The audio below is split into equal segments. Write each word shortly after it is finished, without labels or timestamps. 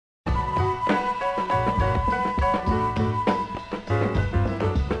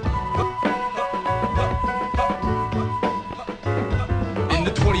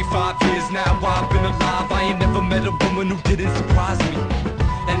5 years now I've been alive. I ain't never met a woman who didn't surprise me.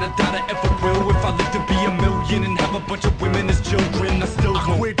 And I doubt I ever will. If I live to be a million and have a bunch of women as children, I still won't.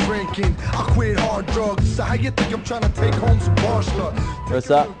 I quit drinking, I quit hard drugs. So how you think I'm trying to take home some Barcelona?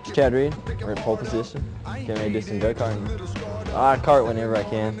 What's up? It's Chad Reed. We're at Pole Position. Getting ready to do some go-karting. I kart whenever I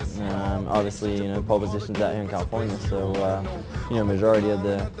can. Obviously, you know, Pole Position's out here in California, so you know, majority of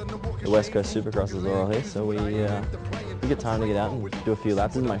the West Coast Supercrosses are all here. So we get time to get out and do a few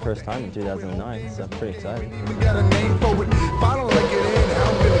laps. This is my first time in 2009, so I'm pretty excited.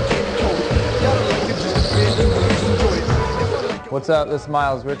 What's up? This is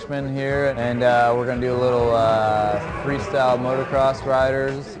Miles Richmond here, and we're going to do a little freestyle motocross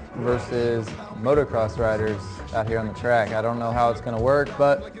riders versus motocross riders out here on the track. I don't know how it's going to work,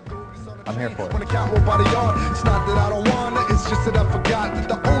 but I'm here for it. It's not that I don't want it, it's just that I forgot that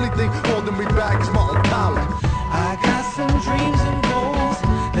the only thing holding me back is my own collar. I got some dreams and goals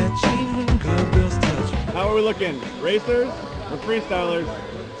that change when good girls touch me. How are we looking? Racers or freestylers?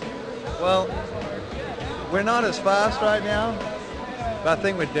 Well, we're not as fast right now, but I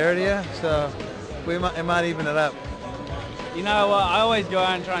think we're dirtier, so it might even it up. You know, I always go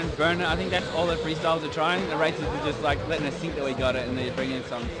out and try and burn it. I think that's all the freestyles are trying. The races are just like letting us think that we got it and they just bring in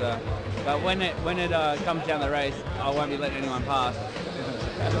some stuff. But when it comes down the race, I won't be letting anyone pass.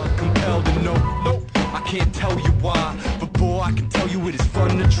 Compelled to know, nope, I can't tell you why, but boy, I can tell you it is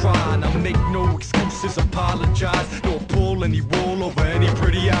fun to try. And I make no excuses, apologize, nor pull any wool over any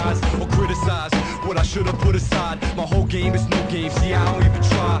pretty eyes, or criticize what I should have put aside. My whole game is no game, see I don't even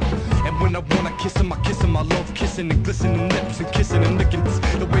try. And when I wanna kiss him, I kiss him. I love kissing and glistening lips and kissing and licking.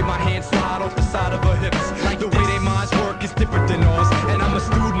 The way my hands slide off the side of her hips, like the way their minds work is different than ours. And I'm a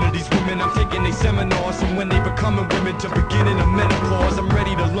student of these women, I'm taking their seminars. And when they becoming women to beginning of menopause, I'm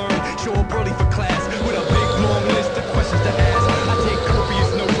ready to learn, show up early for class with a big long list of questions to ask. I take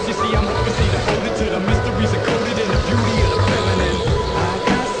copious notes, you see I'm obviously devoted to the mysteries encoded in the beauty of the feminine. I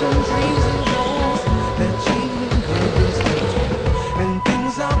got some dreams and goals that change when good girls touch me. And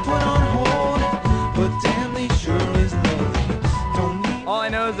things I put on hold, but damn they sure is lovely. All I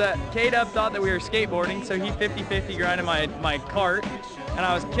know is that K-Dub thought that we were skateboarding, so he 50-50 grinded my cart, and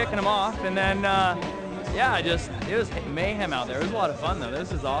I was kicking him off, and then yeah, it was mayhem out there. It was a lot of fun though.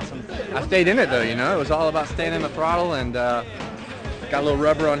 This is awesome. I stayed in it though, you know. It was all about staying in the throttle, and got a little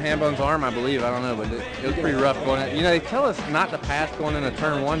rubber on Hambone's arm, I believe. I don't know, but it was pretty rough going in. You know, they tell us not to pass going into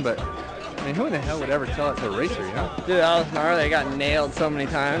turn 1, but I mean, who in the hell would ever tell it to a racer, you know? Dude, that was gnarly. I got nailed so many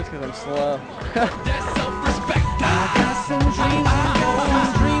times because I'm slow. That's self-respect. I got some dreams and goals.